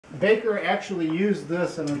Baker actually used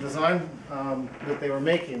this in a design that they were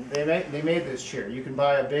making. They made this chair. You can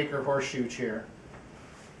buy a Baker Horseshoe chair.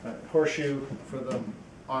 Horseshoe for the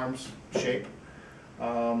arms shape.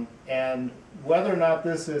 And whether or not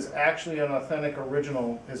this is actually an authentic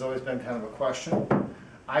original has always been kind of a question.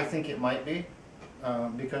 I think it might be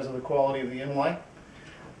because of the quality of the inlay.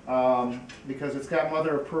 Because it's got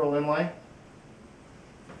mother of pearl inlay.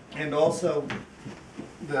 And also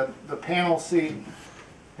the panel seat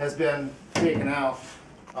has been taken out.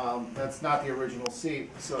 That's not the original seat,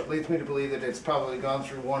 so it leads me to believe that it's probably gone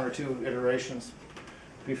through one or two iterations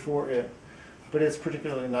before it, but it's a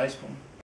particularly nice one.